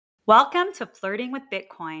Welcome to Flirting with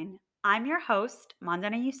Bitcoin. I'm your host,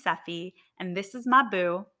 Mandana Yousefi, and this is my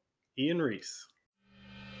boo. Ian Reese.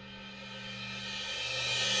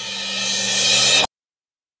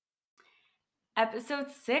 Episode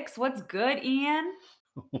 6. What's good, Ian?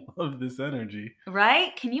 Love this energy.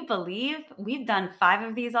 Right? Can you believe we've done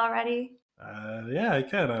 5 of these already? Yeah, I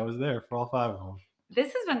can. I was there for all 5 of them.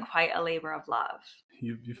 This has been quite a labor of love.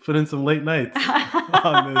 You've put in some late nights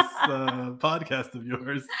on this podcast of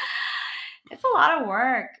yours. It's a lot of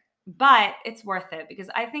work, but it's worth it because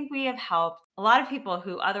I think we have helped a lot of people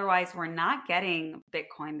who otherwise were not getting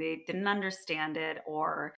Bitcoin. They didn't understand it,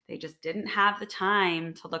 or they just didn't have the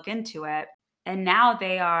time to look into it. And now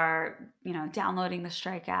they are, downloading the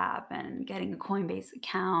Strike app and getting a Coinbase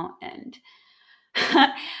account. And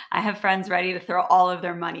I have friends ready to throw all of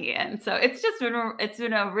their money in. So it's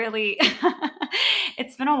been a really,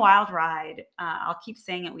 it's been a wild ride. I'll keep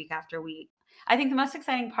saying it week after week. I think the most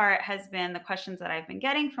exciting part has been the questions that I've been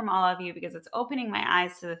getting from all of you, because it's opening my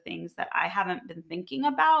eyes to the things that I haven't been thinking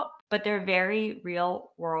about, but they're very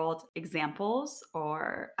real world examples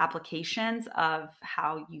or applications of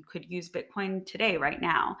how you could use Bitcoin today, right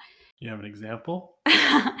now. You have an example?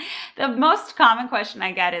 The most common question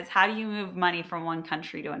I get is, how do you move money from one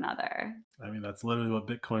country to another? I mean, that's literally what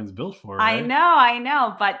Bitcoin's built for, right? I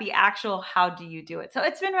know, but the actual how do you do it? So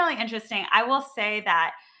it's been really interesting. I will say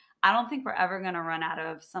that I don't think we're ever going to run out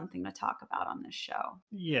of something to talk about on this show.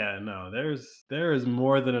 Yeah, no, there is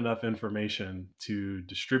more than enough information to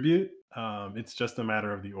distribute. It's just a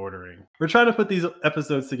matter of the ordering. We're trying to put these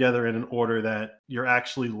episodes together in an order that you're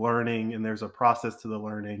actually learning, and there's a process to the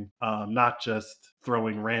learning, not just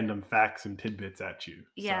throwing random facts and tidbits at you.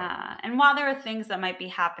 Yeah. And while there are things that might be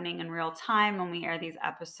happening in real time when we air these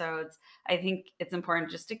episodes, I think it's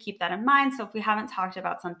important just to keep that in mind. So if we haven't talked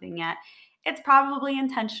about something yet, it's probably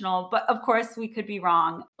intentional, but of course we could be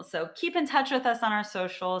wrong. So keep in touch with us on our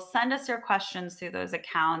socials. Send us your questions through those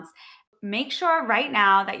accounts. Make sure right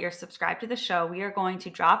now that you're subscribed to the show. We are going to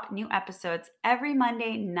drop new episodes every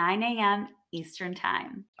Monday, 9 a.m. Eastern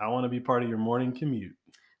Time. I want to be part of your morning commute.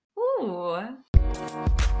 Ooh.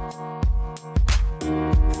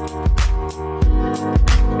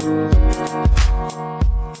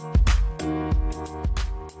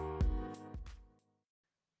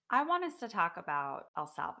 I want us to talk about El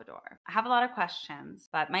Salvador. I have a lot of questions,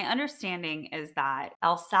 but my understanding is that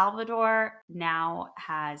El Salvador now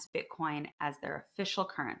has Bitcoin as their official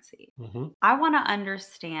currency. Mm-hmm. I want to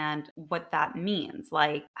understand what that means.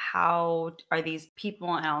 Like, how are these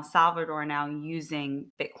people in El Salvador now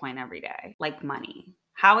using Bitcoin every day, like money?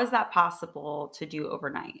 How is that possible to do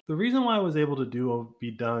overnight? The reason why I was able to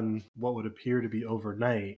be done what would appear to be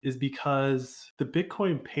overnight is because the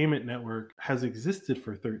Bitcoin payment network has existed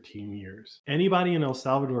for 13 years. Anybody in El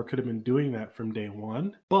Salvador could have been doing that from day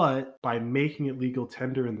one, but by making it legal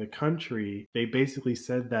tender in the country, they basically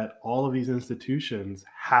said that all of these institutions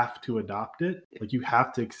have to adopt it. Like, you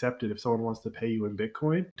have to accept it if someone wants to pay you in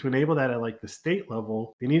Bitcoin. To enable that at like the state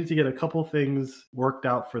level, they needed to get a couple things worked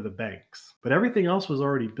out for the banks, but everything else was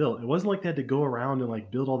already built. It wasn't like they had to go around and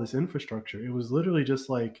like build all this infrastructure. It was literally just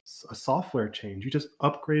like a software change. You just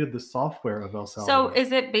upgraded the software of El Salvador. So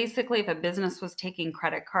is it basically, if a business was taking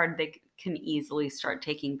credit card, they can easily start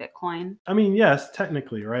taking Bitcoin? I mean, yes,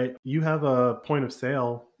 technically, right? You have a point of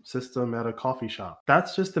sale system at a coffee shop.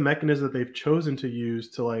 That's just the mechanism that they've chosen to use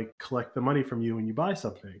to like collect the money from you when you buy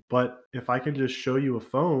something. But if I can just show you a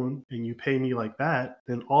phone and you pay me like that,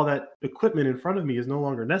 then all that equipment in front of me is no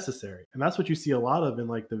longer necessary. And that's what you see a lot of in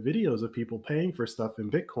like the videos of people paying for stuff in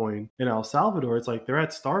Bitcoin in El Salvador. It's like they're at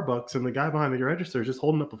Starbucks and the guy behind the register is just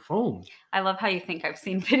holding up a phone. I love how you think I've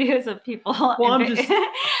seen videos of people. Well,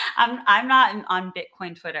 I'm not on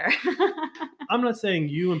Bitcoin Twitter. I'm not saying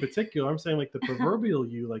you in particular. I'm saying like the proverbial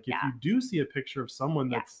you. Like, if Yeah. you do see a picture of someone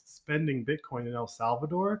that's spending Bitcoin in El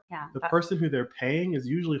Salvador, Yeah, the person who they're paying is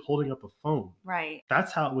usually holding up a phone. Right.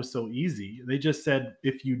 That's how it was so easy. They just said,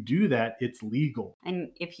 if you do that, it's legal.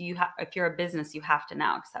 And if you're a business, you have to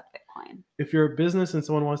now accept Bitcoin. If you're a business and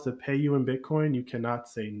someone wants to pay you in Bitcoin, you cannot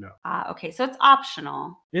say no. Okay, so it's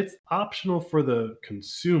optional. It's optional for the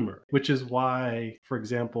consumer, which is why, for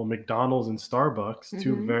example, McDonald's and Starbucks,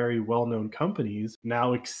 two very well-known companies,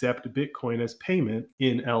 now accept Bitcoin as payment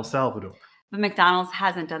in El Salvador. But McDonald's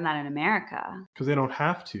hasn't done that in America. Because they don't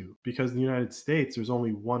have to. Because in the United States, there's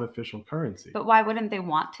only one official currency. But why wouldn't they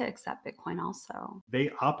want to accept Bitcoin also?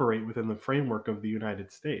 They operate within the framework of the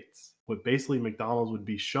United States. What basically McDonald's would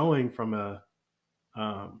be showing from a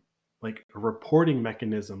like a reporting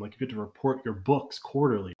mechanism, like you get to report your books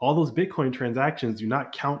quarterly. All those Bitcoin transactions do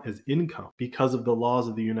not count as income because of the laws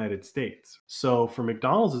of the United States. So for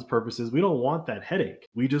McDonald's purposes, we don't want that headache.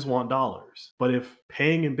 We just want dollars. But if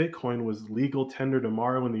paying in Bitcoin was legal tender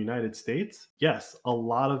tomorrow in the United States, yes, a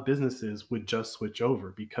lot of businesses would just switch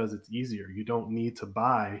over because it's easier. You don't need to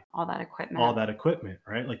buy All that all equipment. that equipment,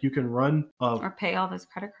 right? Like you can run Or pay all those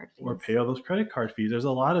credit card fees. or pay all those credit card fees. There's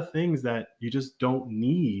a lot of things that you just don't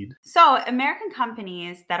need. So, American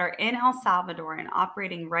companies that are in El Salvador and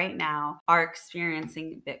operating right now are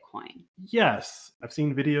experiencing Bitcoin. Yes, I've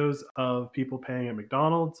seen videos of people paying at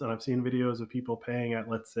McDonald's and I've seen videos of people paying at,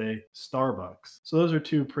 let's say, Starbucks. So those are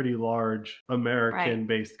two pretty large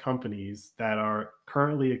American-based companies that are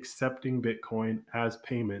currently accepting Bitcoin as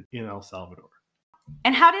payment in El Salvador.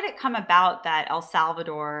 And how did it come about that El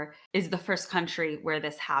Salvador is the first country where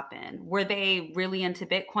this happened? Were they really into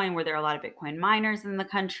Bitcoin? Were there a lot of Bitcoin miners in the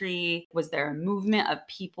country? Was there a movement of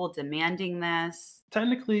people demanding this?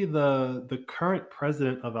 Technically, the current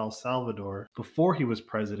president of El Salvador, before he was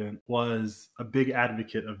president, was a big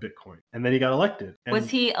advocate of Bitcoin. And then he got elected. And Was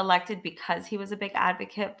he elected because he was a big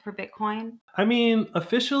advocate for Bitcoin? I mean,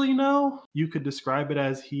 officially, no. You could describe it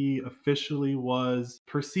as he officially was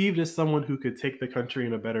perceived as someone who could take the country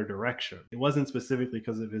in a better direction. It wasn't specifically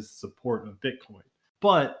because of his support of Bitcoin.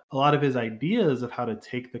 But a lot of his ideas of how to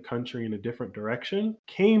take the country in a different direction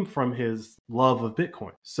came from his love of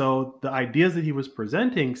Bitcoin. So the ideas that he was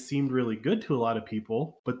presenting seemed really good to a lot of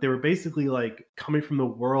people, but they were basically like coming from the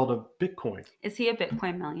world of Bitcoin. Is he a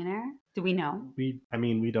Bitcoin millionaire? Do we know? We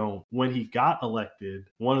don't. When he got elected,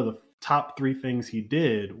 one of the top 3 things he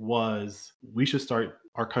did was we should start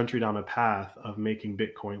our country down a path of making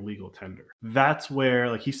Bitcoin legal tender. That's where,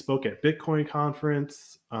 like, he spoke at Bitcoin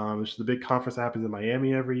conference, which is the big conference that happens in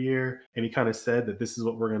Miami every year. And he kind of said that this is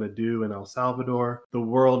what we're going to do in El Salvador. The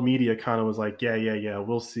world media kind of was like, yeah,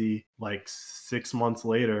 we'll see. Like 6 months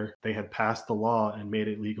later, they had passed the law and made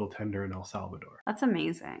it legal tender in El Salvador. That's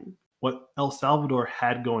amazing. What El Salvador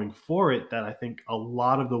had going for it that I think a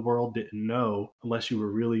lot of the world didn't know, unless you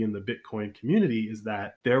were really in the Bitcoin community, is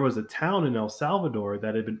that there was a town in El Salvador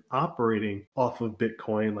that had been operating off of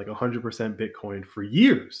Bitcoin, like 100% Bitcoin, for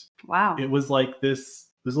years. Wow. It was like this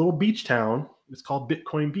little beach town. It's called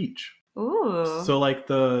Bitcoin Beach. Ooh. So like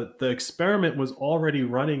the experiment was already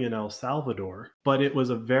running in El Salvador, but it was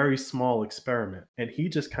a very small experiment. And he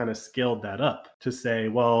just kind of scaled that up to say,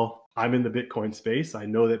 well, I'm in the Bitcoin space. I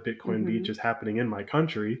know that Bitcoin Beach is happening in my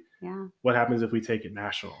country. Yeah. What happens if we take it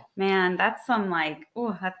national? Man, that's some like,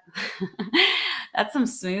 that's some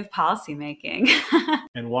smooth policy making.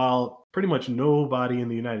 And while pretty much nobody in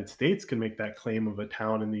the United States can make that claim of a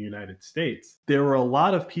town in the United States, there were a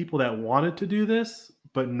lot of people that wanted to do this,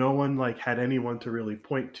 but no one like had anyone to really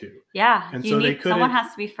point to. Yeah. And so someone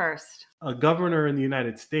has to be first. A governor in the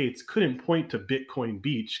United States couldn't point to Bitcoin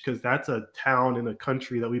Beach because that's a town in a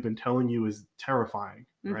country that we've been telling you is terrifying,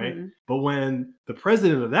 right? But when the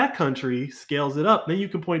president of that country scales it up, then you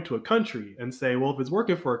can point to a country and say, well, if it's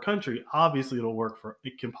working for a country, obviously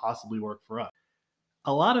it can possibly work for us.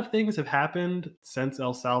 A lot of things have happened since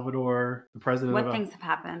El Salvador, the president. What things have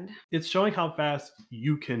happened? It's showing how fast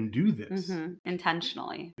you can do this.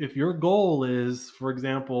 Intentionally. If your goal is, for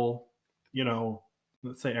example,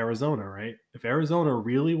 let's say Arizona, right? If Arizona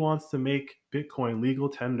really wants to make Bitcoin legal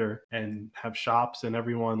tender and have shops and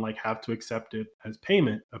everyone like have to accept it as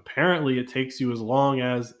payment, apparently it takes you as long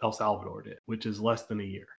as El Salvador did, which is less than a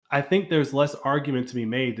year. I think there's less argument to be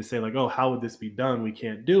made to say like, oh, how would this be done? We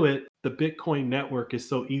can't do it. The Bitcoin network is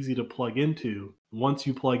so easy to plug into. Once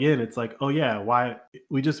you plug in, it's like, oh yeah, why?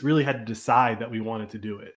 We just really had to decide that we wanted to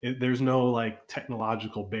do it. There's no like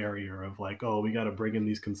technological barrier of like, oh, we got to bring in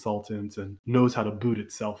these consultants and knows how to boot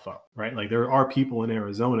itself up, right? Like there are people in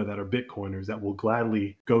Arizona that are Bitcoiners that will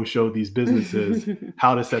gladly go show these businesses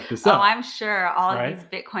how to set this up. Oh, I'm sure all of these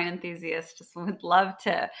Bitcoin enthusiasts just would love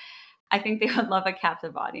to. I think they would love a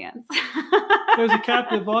captive audience. There's a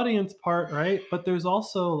captive audience part, right? But there's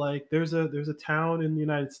also like there's a town in the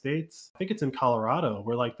United States, I think it's in Colorado,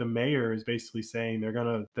 where like the mayor is basically saying they're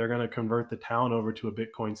gonna convert the town over to a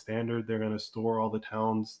Bitcoin standard. They're gonna store all the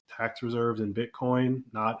town's tax reserves in Bitcoin,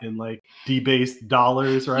 not in like debased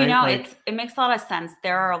dollars, right? It makes a lot of sense.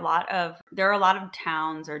 There are a lot of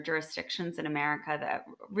towns or jurisdictions in America that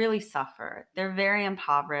really suffer. They're very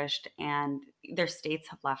impoverished and their states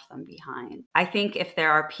have left them behind. I think if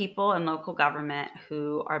there are people in local government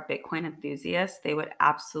who are Bitcoin enthusiasts, they would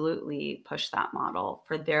absolutely push that model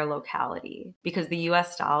for their locality because the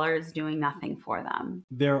US dollar is doing nothing for them.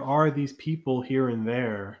 There are these people here and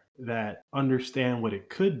there that understand what it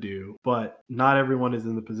could do, but not everyone is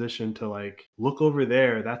in the position to like, look over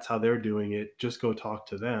there, that's how they're doing it, just go talk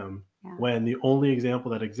to them. Yeah. When the only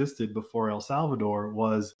example that existed before El Salvador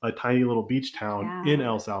was a tiny little beach town in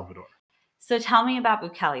El Salvador. So tell me about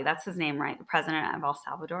Bukele. That's his name, right? The president of El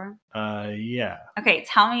Salvador? Yeah. Okay,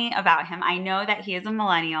 tell me about him. I know that he is a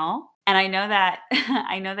millennial, and I know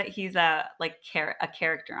that he's a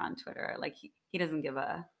character on Twitter. Like he doesn't give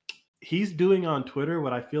a. He's doing on Twitter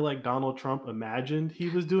what I feel like Donald Trump imagined he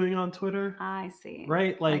was doing on Twitter. I see.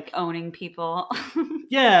 Right? Like owning people.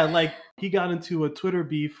 Yeah, like he got into a Twitter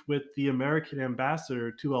beef with the American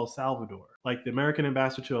ambassador to El Salvador. Like the American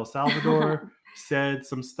ambassador to El Salvador said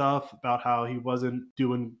some stuff about how he wasn't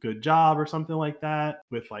doing a good job or something like that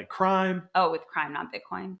with like crime. Oh, with crime, not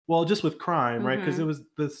Bitcoin. Well, just with crime, right? Because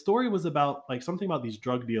the story was about like something about these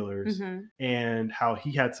drug dealers and how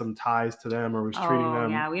he had some ties to them or was treating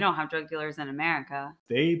them. Yeah, we don't have drug dealers in America.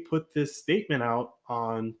 They put this statement out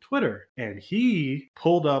on Twitter and he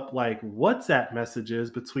pulled up like WhatsApp messages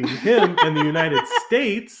between him and the United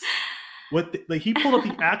States. He pulled up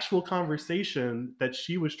the actual conversation that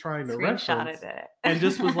she was trying to reference it. And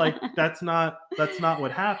just was like, that's not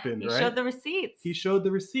what happened. He right? showed the receipts. He showed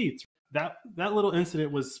the receipts. That little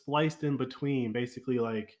incident was spliced in between basically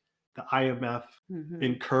like the IMF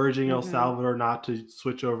encouraging El Salvador not to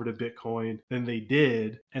switch over to Bitcoin. Then they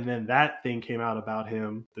did. And then that thing came out about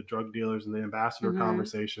him, the drug dealers and the ambassador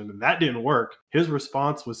conversation. And that didn't work. His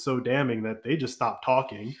response was so damning that they just stopped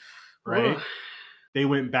talking. Right. Ugh. They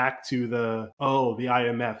went back to the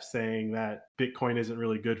IMF saying that Bitcoin isn't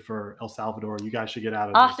really good for El Salvador and you guys should get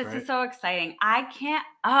out of this. This is so exciting. I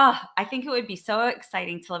think it would be so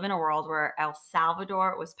exciting to live in a world where El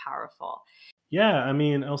Salvador was powerful. Yeah, I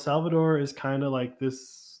mean, El Salvador is kind of like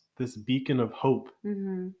this beacon of hope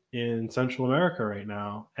in Central America right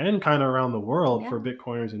now and kind of around the world for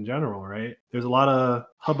Bitcoiners in general, right? There's a lot of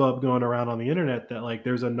hubbub going around on the internet that like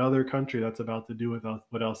there's another country that's about to do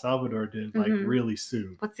what El Salvador did like really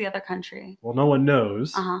soon. What's the other country? Well, no one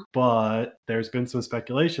knows, but there's been some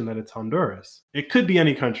speculation that it's Honduras. It could be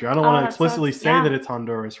any country. I don't want to explicitly say that it's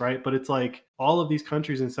Honduras, right? But it's like all of these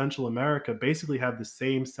countries in Central America basically have the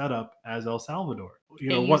same setup as El Salvador.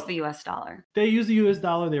 They use the US dollar. They use the US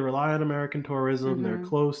dollar. They rely on American tourism. They're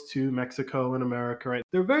close to Mexico and America, right?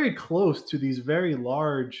 They're very close to these very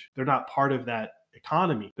large, they're not part of that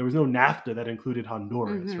economy. There was no NAFTA that included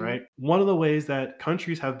Honduras, right? One of the ways that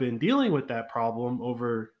countries have been dealing with that problem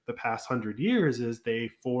over the past 100 years is they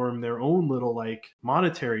form their own little like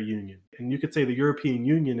monetary union. And you could say the European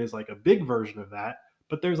Union is like a big version of that.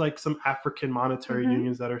 But there's like some African monetary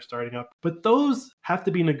unions that are starting up. But those have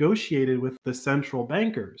to be negotiated with the central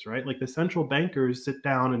bankers, right? Like the central bankers sit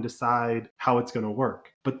down and decide how it's going to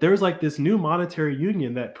work. But there's like this new monetary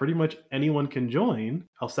union that pretty much anyone can join.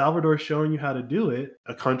 El Salvador is showing you how to do it.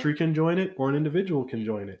 A country can join it or an individual can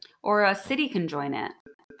join it. Or a city can join it.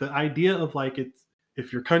 The idea of like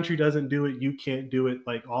if your country doesn't do it, you can't do it,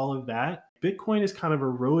 like all of that. Bitcoin is kind of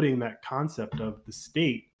eroding that concept of the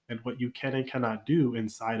state and what you can and cannot do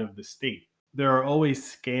inside of the state. There are always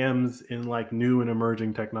scams in like new and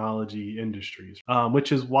emerging technology industries,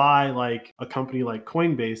 which is why like a company like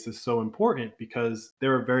Coinbase is so important because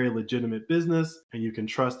they're a very legitimate business and you can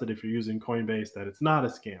trust that if you're using Coinbase that it's not a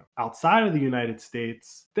scam. Outside of the United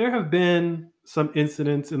States, there have been some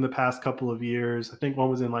incidents in the past couple of years. I think one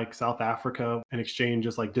was in like South Africa. An exchange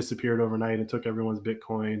just like disappeared overnight and took everyone's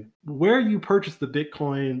Bitcoin. Where you purchase the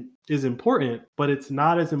Bitcoin is important, but it's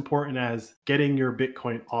not as important as getting your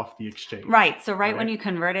Bitcoin off the exchange. Right. So when you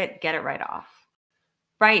convert it, get it right off.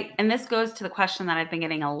 Right. And this goes to the question that I've been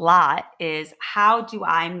getting a lot is how do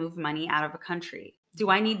I move money out of a country? Do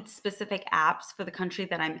I need specific apps for the country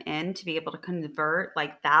that I'm in to be able to convert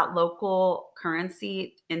like that local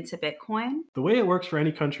currency into Bitcoin? The way it works for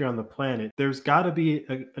any country on the planet, there's got to be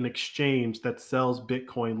an exchange that sells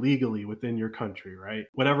Bitcoin legally within your country, right?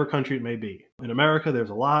 Whatever country it may be. In America,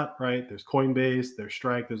 there's a lot, right? There's Coinbase, there's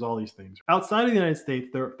Strike, there's all these things. Outside of the United States,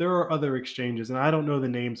 there are other exchanges, and I don't know the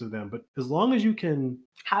names of them, but as long as you can...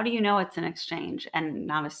 How do you know it's an exchange and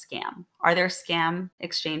not a scam? Are there scam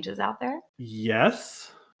exchanges out there?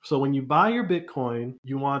 Yes. So when you buy your Bitcoin,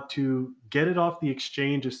 you want to get it off the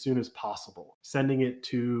exchange as soon as possible, sending it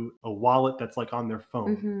to a wallet that's like on their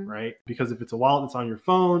phone, right? Because if it's a wallet that's on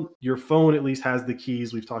your phone at least has the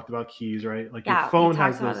keys. We've talked about keys, right? Like your phone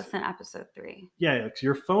has about this in episode 3. Yeah, so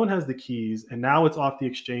your phone has the keys and now it's off the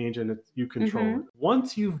exchange and you control it.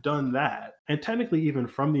 Once you've done that, and technically even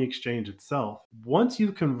from the exchange itself, once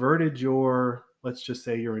you've converted your let's just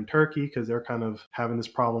say you're in Turkey, because they're kind of having this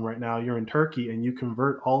problem right now. You're in Turkey and you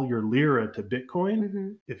convert all your lira to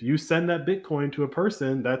Bitcoin. If you send that Bitcoin to a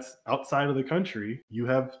person that's outside of the country, you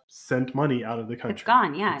have sent money out of the country. It's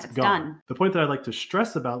gone. Yeah, it's gone. done. The point that I'd like to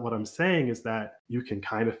stress about what I'm saying is that you can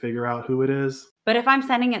kind of figure out who it is. But if I'm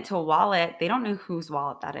sending it to a wallet, they don't know whose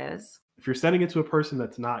wallet that is. If you're sending it to a person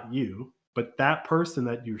that's not you, but that person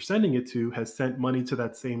that you're sending it to has sent money to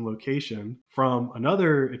that same location from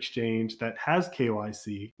another exchange that has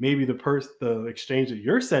KYC. Maybe the exchange that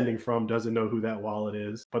you're sending from doesn't know who that wallet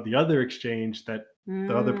is, but the other exchange that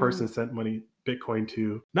the other person sent money, Bitcoin,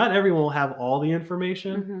 to, not everyone will have all the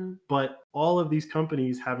information, but all of these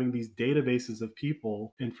companies having these databases of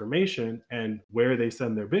people information and where they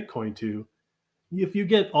send their Bitcoin to, if you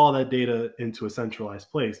get all that data into a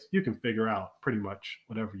centralized place, you can figure out pretty much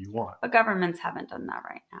whatever you want. But governments haven't done that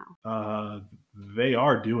right now. They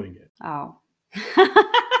are doing it. Oh.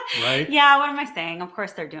 Right? Yeah, what am I saying? Of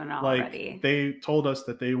course they're doing it already. They told us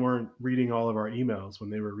that they weren't reading all of our emails when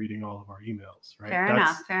they were reading all of our emails, right? Fair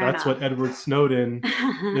enough. That's what Edward Snowden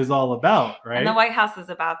is all about, right? And the White House is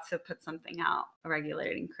about to put something out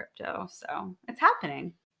regulating crypto. So it's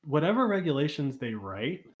happening. Whatever regulations they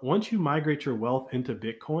write, once you migrate your wealth into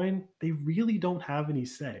Bitcoin, they really don't have any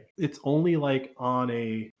say. It's only like on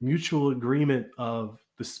a mutual agreement of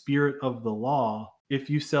the spirit of the law. If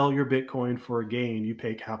you sell your Bitcoin for a gain, you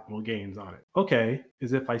pay capital gains on it. Okay,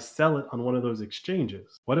 is if I sell it on one of those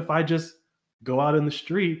exchanges. What if I just go out in the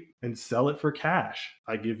street and sell it for cash?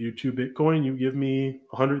 I give you 2 Bitcoin, you give me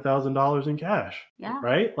 $100,000 in cash. Yeah.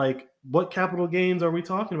 Right? Like, what capital gains are we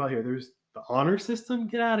talking about here? There's the honor system,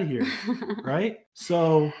 get out of here. Right?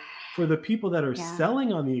 So for the people that are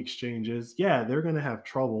selling on the exchanges, they're going to have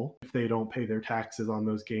trouble if they don't pay their taxes on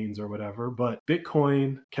those gains or whatever. But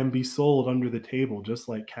Bitcoin can be sold under the table just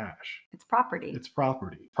like cash. It's property. It's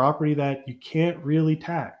property. Property that you can't really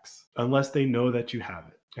tax unless they know that you have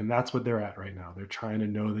it. And that's what they're at right now. They're trying to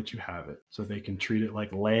know that you have it so they can treat it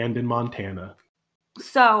like land in Montana.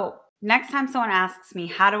 So next time someone asks me,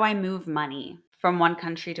 how do I move money from one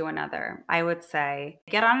country to another? I would say,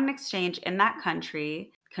 get on an exchange in that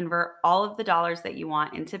country, convert all of the dollars that you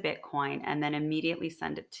want into Bitcoin, and then immediately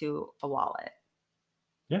send it to a wallet.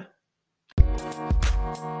 Yeah.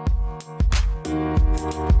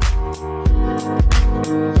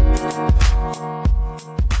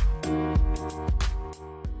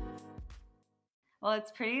 Well,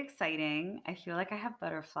 it's pretty exciting. I feel like I have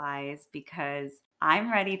butterflies because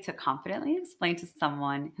I'm ready to confidently explain to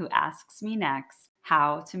someone who asks me next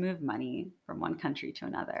how to move money from one country to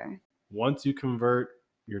another. Once you convert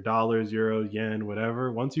your dollars, euros, yen,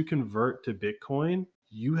 whatever, once you convert to Bitcoin,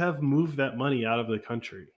 you have moved that money out of the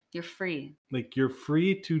country. You're free. Like, you're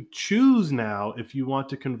free to choose now if you want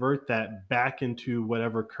to convert that back into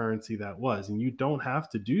whatever currency that was. And you don't have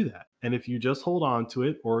to do that. And if you just hold on to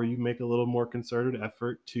it, or you make a little more concerted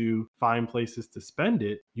effort to find places to spend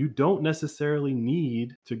it, you don't necessarily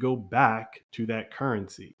need to go back to that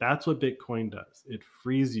currency. That's what Bitcoin does. It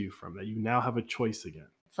frees you from that. You now have a choice again.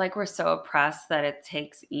 It's like we're so oppressed that it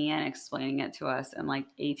takes Ian explaining it to us in like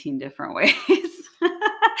 18 different ways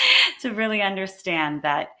to really understand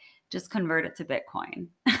that just convert it to Bitcoin.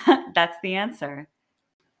 That's the answer.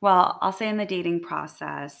 Well, I'll say in the dating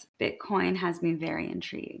process, Bitcoin has me very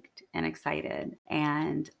intrigued and excited,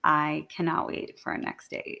 and I cannot wait for our next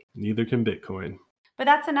date. Neither can Bitcoin. But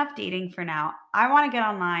that's enough dating for now. I want to get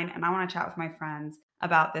online and I want to chat with my friends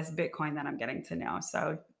about this Bitcoin that I'm getting to know.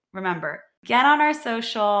 So remember, get on our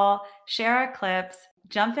social, share our clips,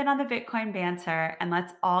 jump in on the Bitcoin banter, and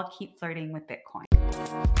let's all keep flirting with Bitcoin.